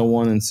 and so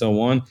on and so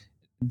on.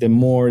 the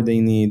more they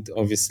need,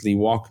 obviously,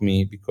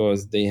 Walkme,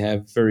 because they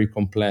have very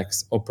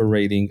complex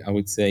operating, I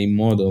would say,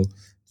 model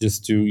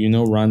just to,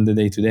 run the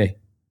day-to-day.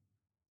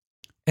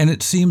 And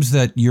it seems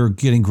that you're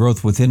getting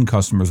growth within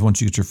customers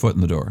once you get your foot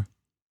in the door.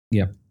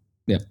 Yeah.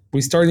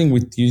 We're starting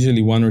with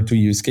usually 1 or 2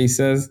 use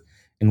cases.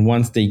 And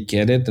once they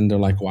get it and they're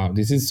like, wow,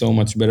 this is so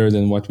much better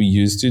than what we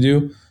used to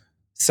do,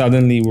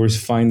 suddenly we're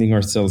finding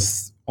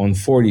ourselves on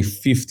 40,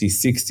 50,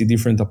 60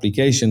 different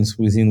applications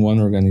within one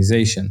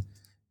organization.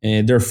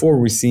 And therefore,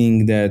 we're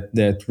seeing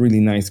that really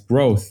nice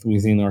growth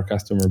within our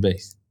customer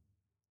base.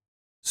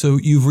 So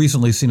you've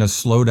recently seen a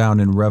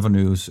slowdown in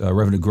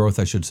revenue growth,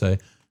 I should say.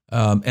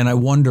 And I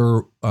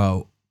wonder,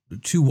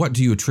 to what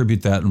do you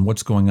attribute that and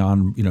what's going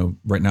on,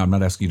 right now? I'm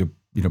not asking you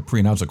to,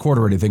 pre-announce a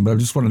quarter or anything, but I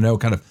just want to know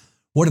kind of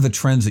what are the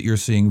trends that you're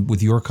seeing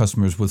with your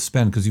customers with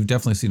spend? Because you've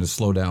definitely seen a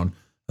slowdown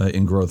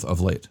in growth of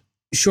late.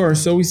 Sure.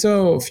 So we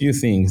saw a few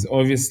things.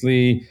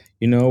 Obviously,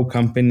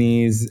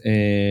 companies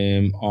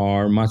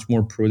are much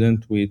more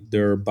prudent with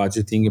their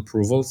budgeting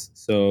approvals.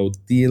 So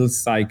deal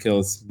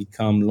cycles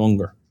become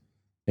longer.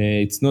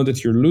 It's not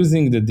that you're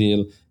losing the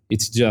deal.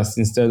 It's just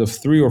instead of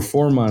 3 or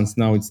 4 months,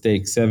 now it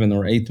takes 7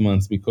 or 8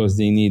 months because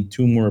they need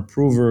 2 more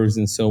approvers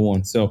and so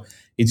on. So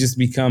it just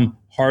become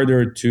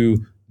harder to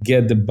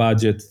get the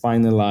budget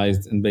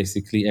finalized and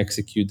basically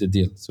execute the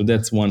deal. So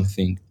that's one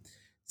thing.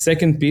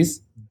 Second piece,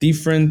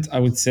 different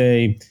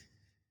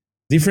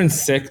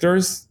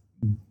sectors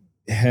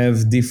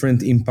have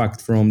different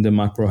impact from the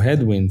macro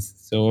headwinds.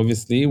 So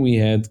obviously we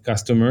had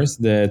customers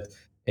that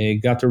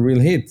got a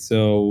real hit.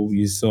 So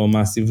you saw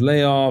massive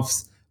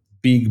layoffs,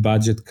 big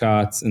budget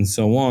cuts, and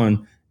so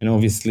on. And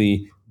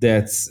obviously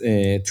that's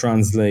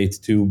translates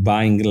to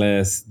buying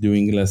less,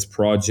 doing less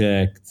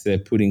projects,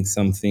 putting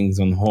some things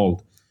on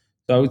hold.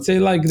 So I would say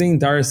like the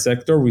entire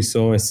sector, we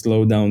saw a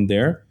slowdown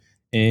there.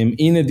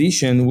 In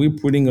addition, we're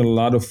putting a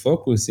lot of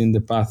focus in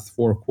the past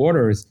 4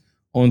 quarters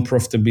on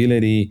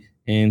profitability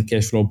and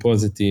cash flow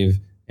positive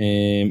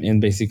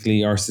and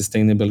basically our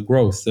sustainable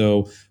growth.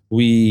 So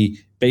we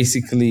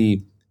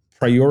basically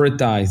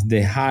prioritized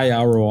the high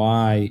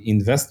ROI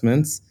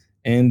investments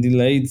and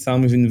delayed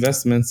some of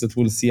investments that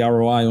will see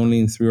ROI only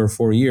in 3 or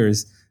 4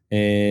 years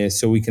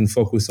so we can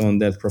focus on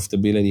that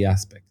profitability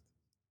aspect.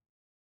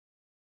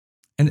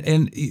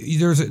 And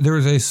there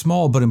is a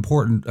small but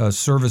important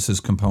services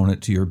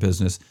component to your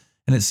business,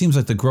 and it seems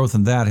like the growth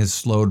in that has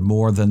slowed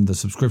more than the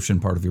subscription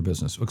part of your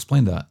business.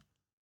 Explain that.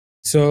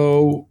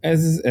 So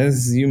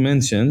as you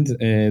mentioned,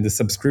 the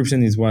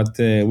subscription is what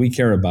we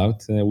care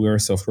about. We are a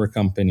software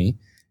company.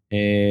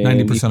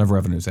 90% of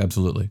revenues,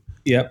 absolutely.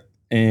 Yep,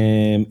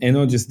 and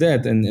not just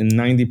that, and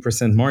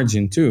 90%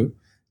 margin too.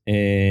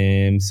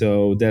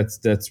 So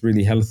that's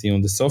really healthy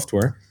on the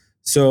software.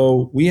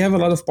 So we have a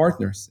lot of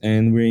partners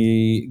and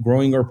we're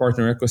growing our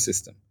partner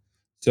ecosystem.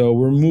 So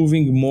we're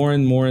moving more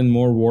and more and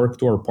more work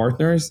to our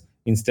partners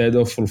instead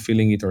of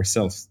fulfilling it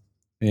ourselves.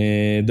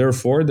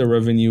 Therefore, the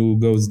revenue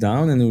goes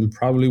down and it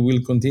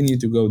will continue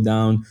to go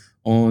down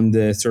on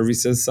the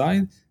services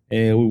side.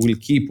 We will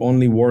keep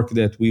only work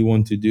that we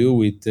want to do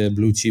with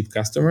blue chip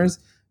customers.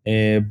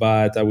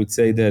 But I would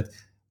say that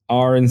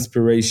our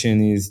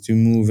inspiration is to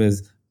move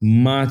as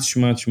much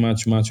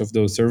of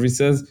those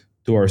services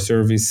to our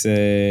service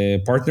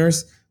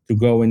partners to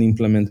go and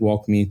implement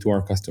Walkme to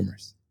our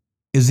customers.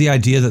 Is the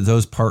idea that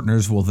those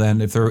partners will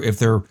then, if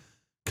they're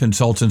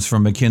consultants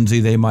from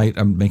McKinsey, they might,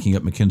 I'm making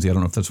up McKinsey, I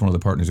don't know if that's one of the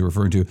partners you're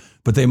referring to,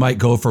 but they might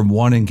go from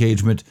one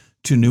engagement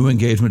to new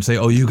engagement, say,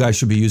 oh, you guys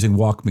should be using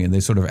Walkme, and they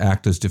sort of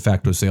act as de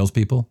facto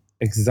salespeople?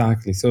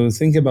 Exactly. So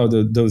think about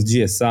those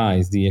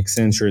GSIs, the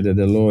Accenture, the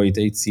Deloitte,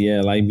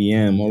 HCL,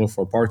 IBM, all of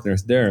our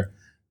partners there.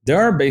 They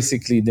are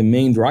basically the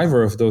main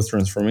driver of those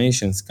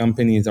transformations.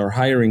 Companies are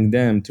hiring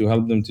them to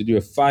help them to do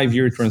a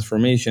 5-year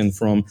transformation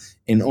from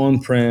an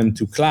on-prem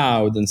to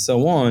cloud and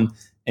so on.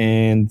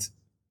 And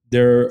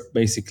they're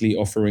basically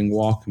offering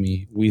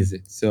Walkme with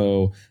it.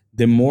 So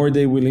the more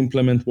they will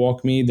implement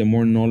Walkme, the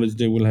more knowledge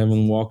they will have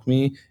on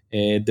Walkme,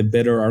 the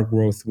better our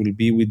growth will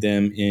be with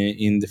them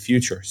in the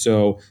future.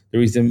 So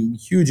there is a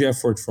huge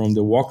effort from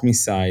the Walkme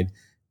side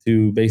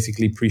to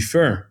basically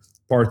prefer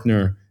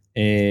partner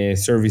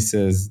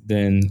services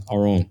than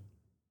our own.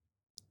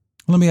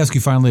 Let me ask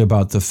you finally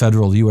about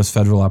the U.S.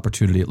 federal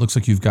opportunity. It looks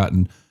like you've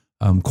gotten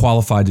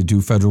qualified to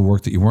do federal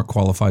work that you weren't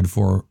qualified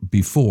for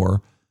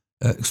before.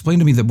 Explain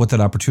to me what that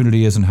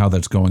opportunity is and how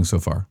that's going so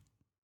far.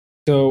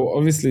 So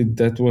obviously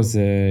that was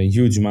a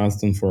huge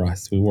milestone for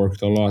us. We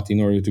worked a lot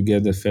in order to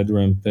get the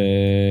FedRAMP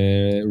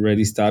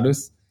ready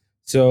status.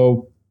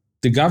 So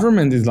the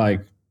government is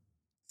like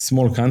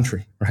small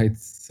country, right?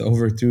 It's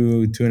over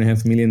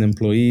 2.5 million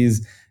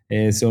employees,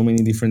 so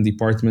many different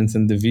departments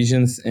and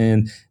divisions,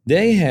 and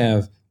they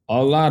have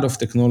a lot of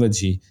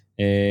technology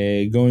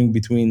going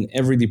between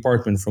every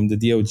department from the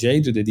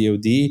DOJ to the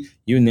DOD,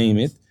 you name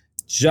it,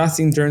 just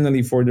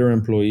internally for their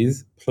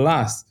employees.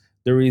 Plus,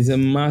 there is a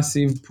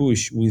massive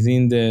push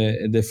within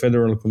the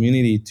federal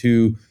community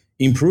to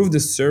improve the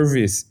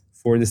service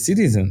for the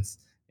citizens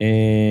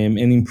and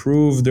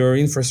improve their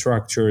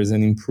infrastructures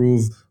and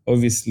improve,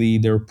 obviously,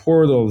 their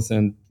portals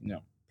and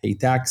pay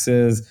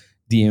taxes,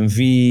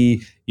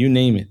 DMV, you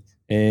name it.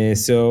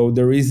 So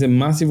there is a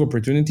massive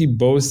opportunity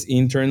both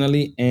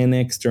internally and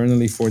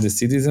externally for the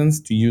citizens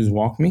to use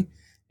Walkme.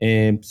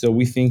 So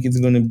we think it's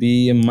going to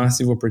be a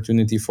massive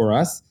opportunity for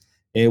us.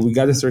 We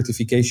got a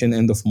certification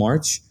end of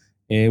March.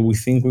 We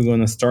think we're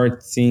going to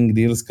start seeing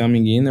deals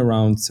coming in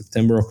around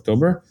September,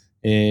 October.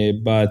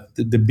 But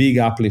the big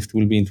uplift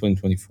will be in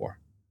 2024.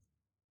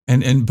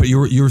 But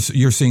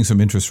you're seeing some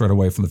interest right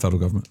away from the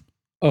federal government.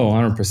 Oh,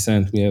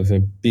 100%. We have a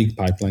big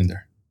pipeline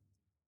there.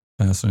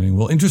 Fascinating.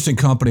 Well, interesting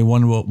company.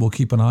 One we'll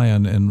keep an eye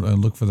on and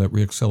look for that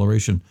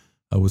reacceleration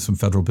with some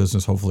federal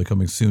business hopefully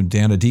coming soon.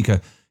 Dan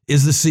Adika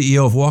is the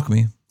CEO of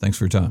Walkme. Thanks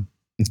for your time.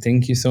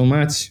 Thank you so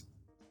much.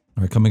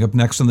 All right, coming up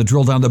next on the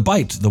Drill Down, the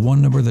Bite, the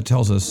one number that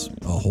tells us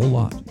a whole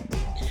lot.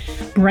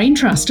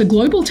 Braintrust, a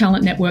global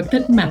talent network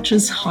that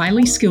matches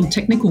highly skilled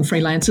technical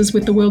freelancers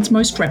with the world's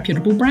most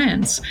reputable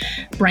brands.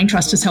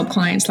 Braintrust has helped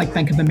clients like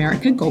Bank of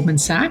America, Goldman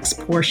Sachs,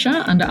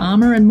 Porsche, Under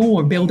Armour, and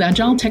more build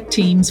agile tech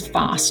teams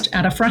fast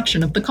at a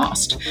fraction of the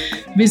cost.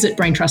 Visit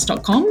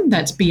braintrust.com,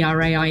 that's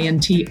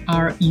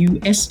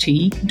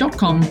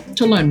BRAINTRUST.com,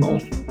 to learn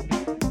more.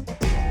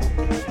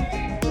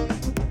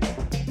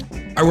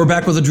 All right, we're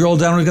back with the Drill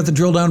Down. We've got the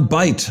Drill Down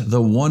Bite,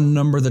 the one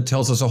number that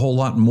tells us a whole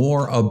lot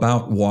more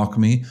about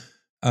Walkme.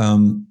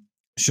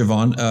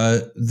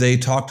 Siobhan, they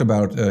talked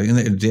about,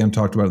 Dan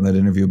talked about in that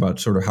interview about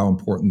sort of how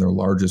important their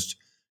largest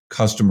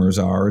customers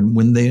are. And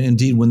when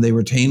they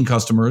retain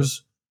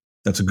customers,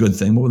 that's a good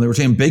thing. But when they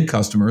retain big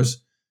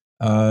customers,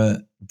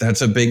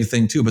 that's a big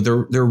thing too. But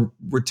their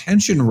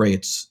retention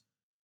rates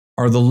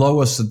are the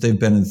lowest that they've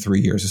been in 3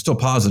 years. It's still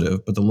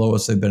positive, but the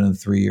lowest they've been in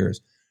 3 years.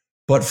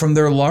 But from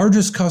their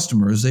largest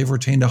customers, they've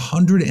retained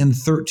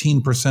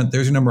 113%.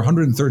 There's your number,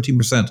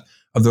 113%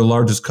 of their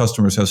largest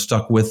customers have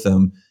stuck with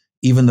them,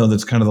 even though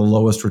that's kind of the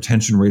lowest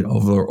retention rate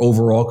of their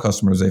overall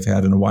customers they've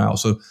had in a while.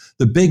 So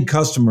the big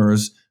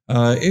customers,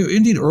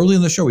 indeed, early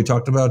in the show, we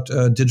talked about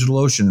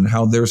DigitalOcean and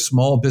how their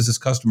small business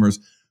customers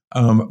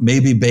may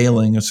be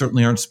bailing and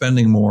certainly aren't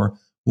spending more.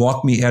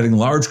 Walkme adding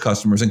large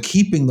customers and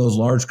keeping those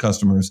large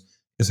customers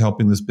is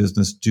helping this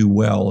business do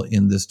well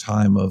in this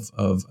time of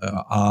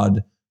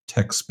odd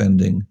tech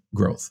spending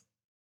growth.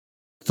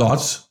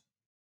 Thoughts?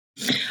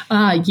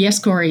 Yes,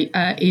 Corey.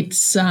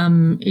 It's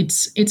an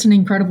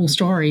incredible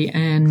story,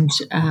 and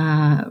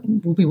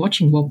we'll be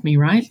watching Walkme,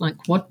 right? Like,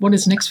 what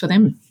is next for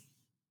them?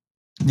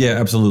 Yeah,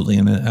 absolutely.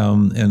 And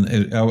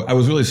I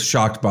was really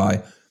shocked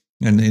by,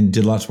 and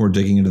did lots more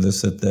digging into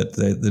this, that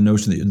the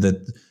notion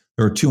that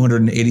there are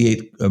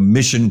 288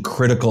 mission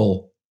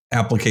critical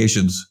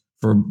applications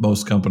for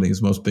most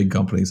companies, most big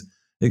companies.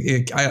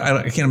 I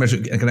can't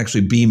imagine it can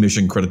actually be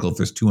mission critical if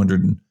there's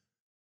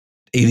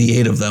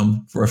 288 of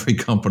them for every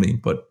company,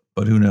 but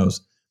who knows?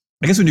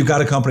 I guess when you've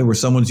got a company where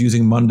someone's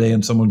using Monday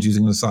and someone's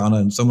using Asana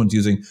and someone's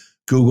using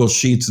Google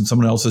Sheets and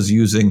someone else is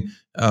using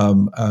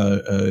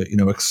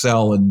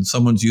Excel and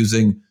someone's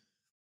using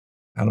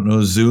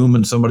Zoom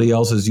and somebody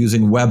else is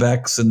using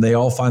WebEx, and they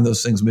all find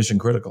those things mission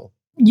critical.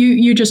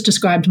 You just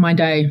described my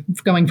day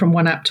going from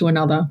one app to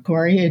another,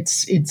 Corey.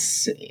 It's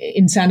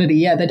insanity.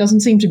 Yeah, there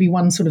doesn't seem to be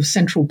one sort of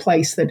central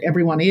place that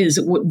everyone is.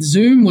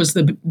 Zoom was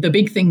the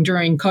big thing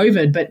during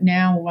COVID, but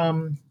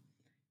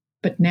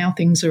now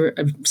things are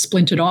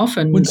splintered off.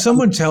 And when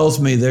someone tells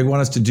me they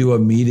want us to do a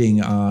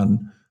meeting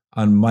on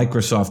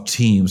Microsoft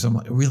Teams, I'm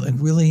like,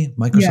 really,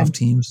 Microsoft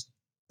Teams?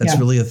 That's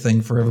really a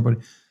thing for everybody.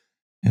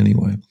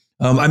 Anyway,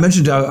 I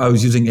mentioned I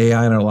was using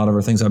AI in a lot of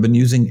our things. I've been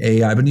using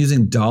AI. I've been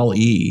using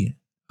DALL-E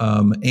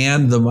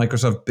and the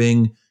Microsoft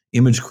Bing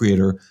image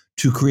creator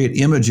to create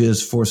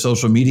images for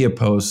social media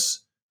posts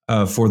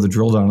for the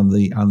Drill Down on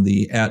the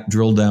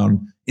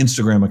 @DrillDown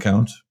Instagram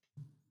account.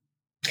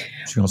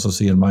 You can also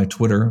see in my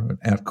Twitter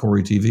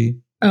 @CoreyTV.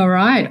 All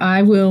right.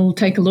 I will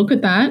take a look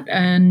at that.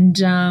 And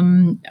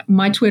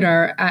my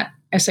Twitter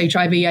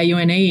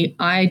 @SHIVAUNE,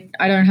 I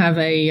don't have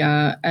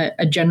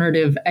a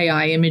generative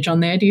AI image on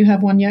there. Do you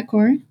have one yet,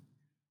 Corey?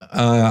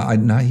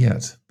 Not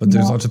yet, but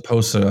there's lots of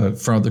posts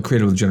from the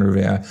creator of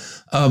generative AI.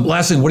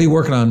 Last thing, what are you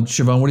working on,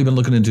 Siobhan? What have you been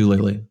looking into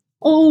lately?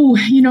 Oh,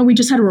 we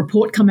just had a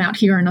report come out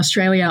here in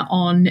Australia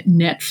on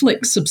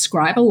Netflix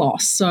subscriber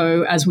loss.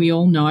 So as we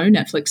all know,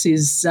 Netflix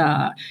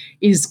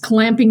is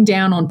clamping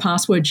down on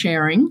password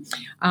sharing.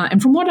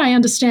 And from what I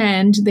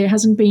understand, there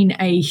hasn't been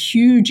a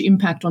huge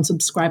impact on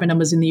subscriber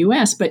numbers in the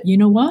US. But you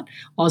know what?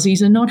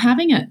 Aussies are not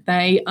having it.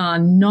 They are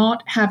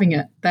not having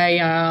it. They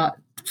are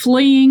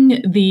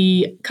fleeing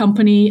the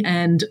company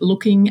and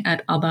looking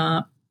at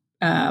other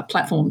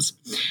platforms.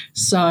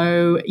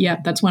 So, yeah,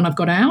 that's one I've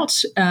got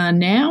out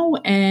now,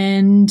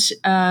 and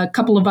a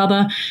couple of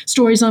other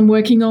stories I'm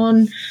working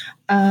on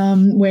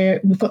where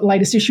we've got the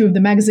latest issue of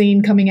the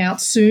magazine coming out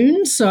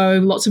soon. So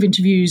lots of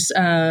interviews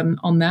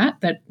on that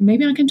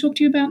maybe I can talk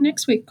to you about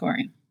next week,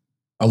 Corey.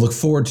 I'll look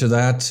forward to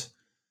that.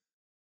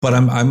 But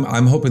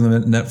I'm hoping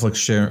that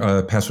Netflix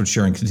password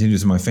sharing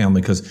continues in my family,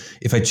 because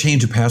if I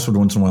change a password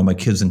once in a while, my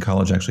kids in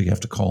college actually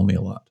have to call me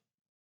a lot.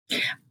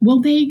 Well,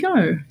 there you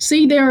go.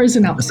 See, there is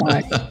an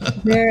upside.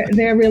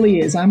 There really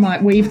is. I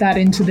might weave that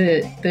into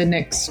the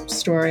next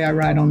story I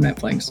write on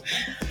Netflix.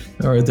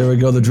 All right, there we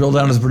go. The Drill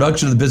Down is a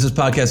production of the Business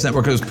Podcast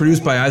Network. It was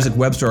produced by Isaac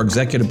Webster, our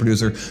executive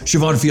producer.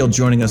 Siobhan Field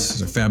joining us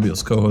as our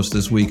fabulous co-host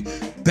this week.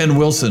 Ben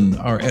Wilson,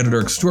 our editor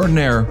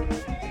extraordinaire.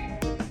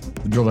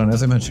 The Drill Down,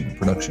 as I mentioned, a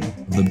production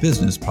of the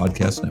Business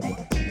Podcast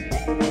Network.